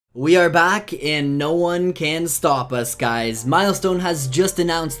We are back and no one can stop us, guys. Milestone has just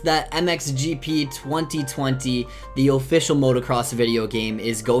announced that MXGP 2020, the official motocross video game,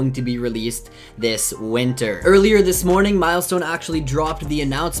 is going to be released this winter. Earlier this morning, Milestone actually dropped the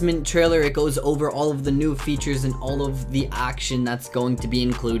announcement trailer. It goes over all of the new features and all of the action that's going to be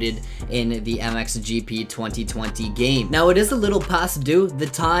included in the MXGP 2020 game. Now, it is a little past due. The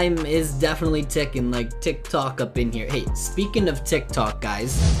time is definitely ticking, like TikTok up in here. Hey, speaking of TikTok,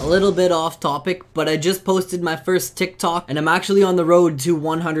 guys, a little bit off topic, but I just posted my first TikTok and I'm actually on the road to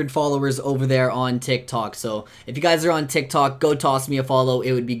 100 followers over there on TikTok. So if you guys are on TikTok, go toss me a follow.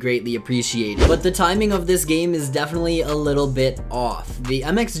 It would be greatly appreciated. But the timing of this game is definitely a little bit off. The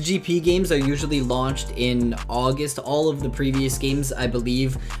MXGP games are usually launched in August. All of the previous games, I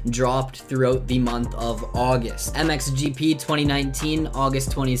believe, dropped throughout the month of August. MXGP 2019,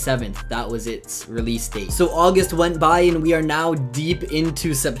 August 27th. That was its release date. So August went by and we are now deep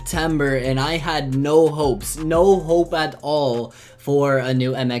into September, and I had no hope at all for a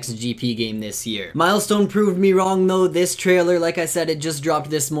new MXGP game this year. Milestone proved me wrong though. This trailer, like I said, it just dropped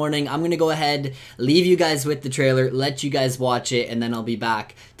this morning. I'm gonna go ahead, leave you guys with the trailer, let you guys watch it, and then I'll be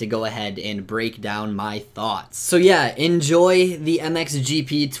back to go ahead and break down my thoughts. So yeah, enjoy the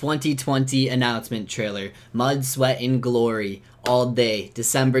MXGP 2020 announcement trailer. Mud, Sweat, and Glory all day.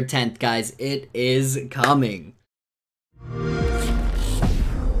 December 10th, guys. It is coming.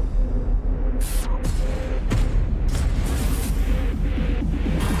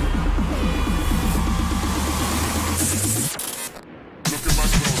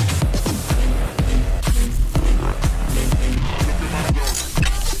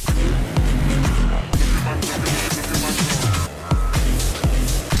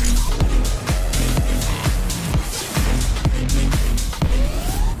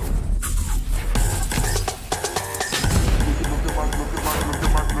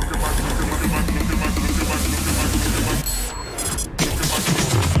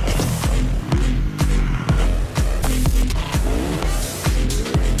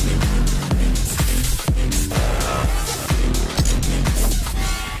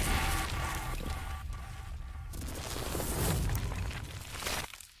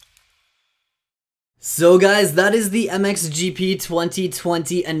 So guys, that is the MXGP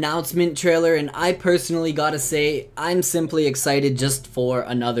 2020 announcement trailer, and I personally gotta say, I'm simply excited just for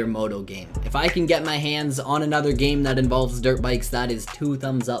another moto game. If I can get my hands on another game that involves dirt bikes, that is 2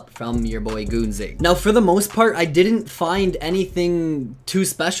 thumbs up from your boy Goonzig. Now, for the most part, I didn't find anything too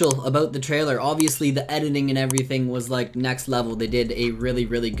special about the trailer. Obviously, the editing and everything was like next level. They did a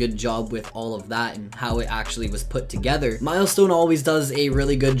really good job with all of that and how it actually was put together. Milestone always does a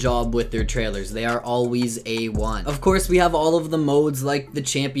really good job with their trailers. They are always A1. Of course, we have all of the modes like the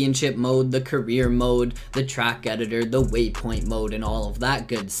championship mode, the career mode, the track editor, the waypoint mode, and all of that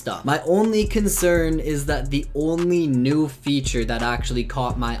good stuff. My only concern is that the only new feature that actually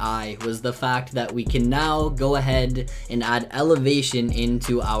caught my eye was the fact that we can now go ahead and add elevation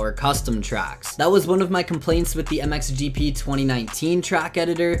into our custom tracks. That was one of my complaints with the MXGP 2019 track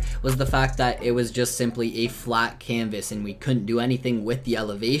editor, was the fact that it was just simply a flat canvas and we couldn't do anything with the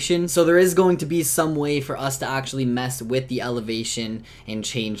elevation. So there is going to be some way for us to actually mess with the elevation and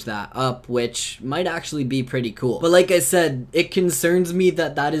change that up, which might actually be pretty cool. But like I said, it concerns me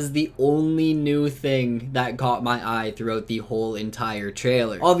that that is the only new thing that caught my eye throughout the whole entire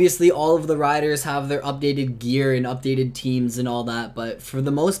trailer. Obviously, all of the riders have their updated gear and updated teams and all that, but for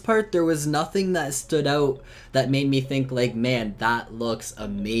the most part, there was nothing that stood out that made me think like, man, that looks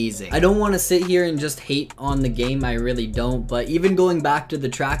amazing. I don't want to sit here and just hate on the game, I really don't, but even going back to the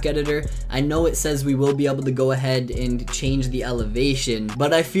track editor, I know it says we will be able to go ahead and change the elevation,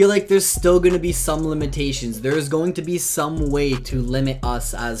 but I feel like there's still going to be some limitations. There is going to be some way to limit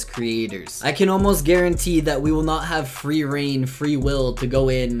us as creators. I can almost guarantee that we will not have free reign, free will to go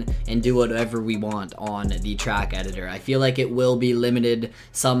in and do whatever we want on the track editor. I feel like it will be limited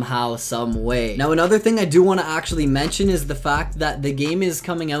somehow, some way. Now, another thing I do want to actually mention is the fact that the game is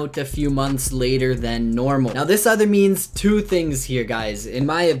coming out a few months later than normal. Now, this either means 2 things here, guys. In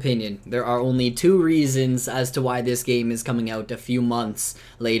my opinion, there are only 2 reasons as to why this game is coming out a few months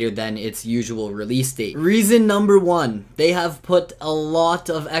later than its usual release date. Reason number 1, they have put a lot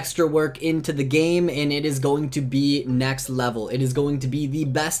of extra work into the game and it is going to be next level. It is going to be the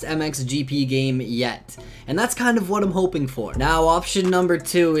best MXGP game yet. And that's kind of what I'm hoping for. Now, option number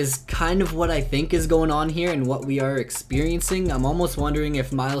 2 is kind of what I think is going on here and what we are experiencing. I'm almost wondering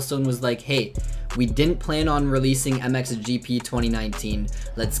if Milestone was like, hey, We didn't plan on releasing MXGP 2019.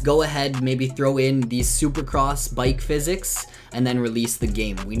 Let's go ahead, maybe throw in these Supercross bike physics and then release the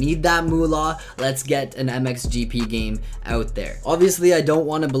game. We need that moolah. Let's get an MXGP game out there. Obviously, I don't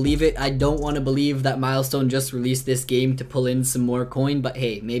want to believe it. I don't want to believe that Milestone just released this game to pull in some more coin, but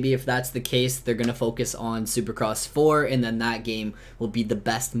hey, maybe if that's the case, they're gonna focus on Supercross 4, and then that game will be the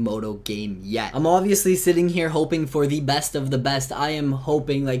best moto game yet. I'm obviously sitting here hoping for the best of the best. I am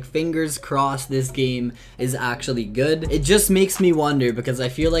hoping, like, fingers crossed, this game is actually good. It just makes me wonder, because I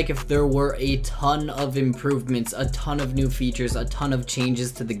feel like if there were a ton of improvements, a ton of new features, a ton of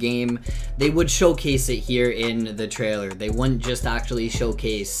changes to the game, they would showcase it here in the trailer. They wouldn't just actually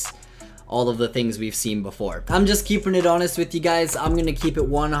showcase all of the things we've seen before. I'm just keeping it honest with you guys. I'm gonna keep it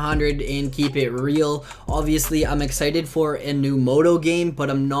 100 and keep it real. Obviously, I'm excited for a new moto game, but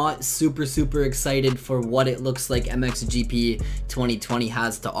I'm not super excited for what it looks like MXGP 2020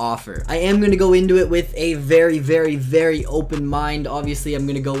 has to offer. I am gonna go into it with a very open mind. Obviously, I'm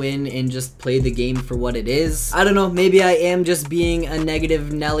gonna go in and just play the game for what it is. I don't know, maybe I am just being a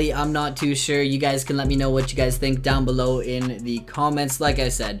negative Nelly. I'm not too sure. You guys can let me know what you guys think down below in the comments. Like I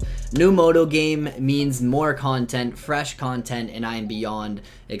said, new moto game means more content, fresh content, and I am beyond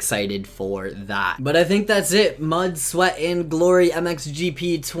excited for that. But I think that's it. Mud, Sweat, and Glory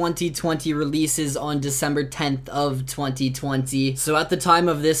MXGP 2020 releases on December 10th of 2020. So at the time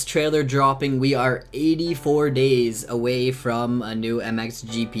of this trailer dropping, we are 84 days away from a new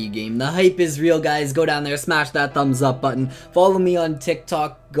MXGP game. The hype is real, guys. Go down there, smash that thumbs up button. Follow me on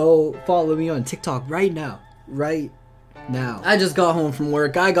TikTok. Go follow me on TikTok right now. Now. I just got home from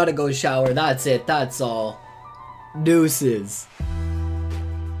work. I gotta go shower. That's it. That's all. Deuces.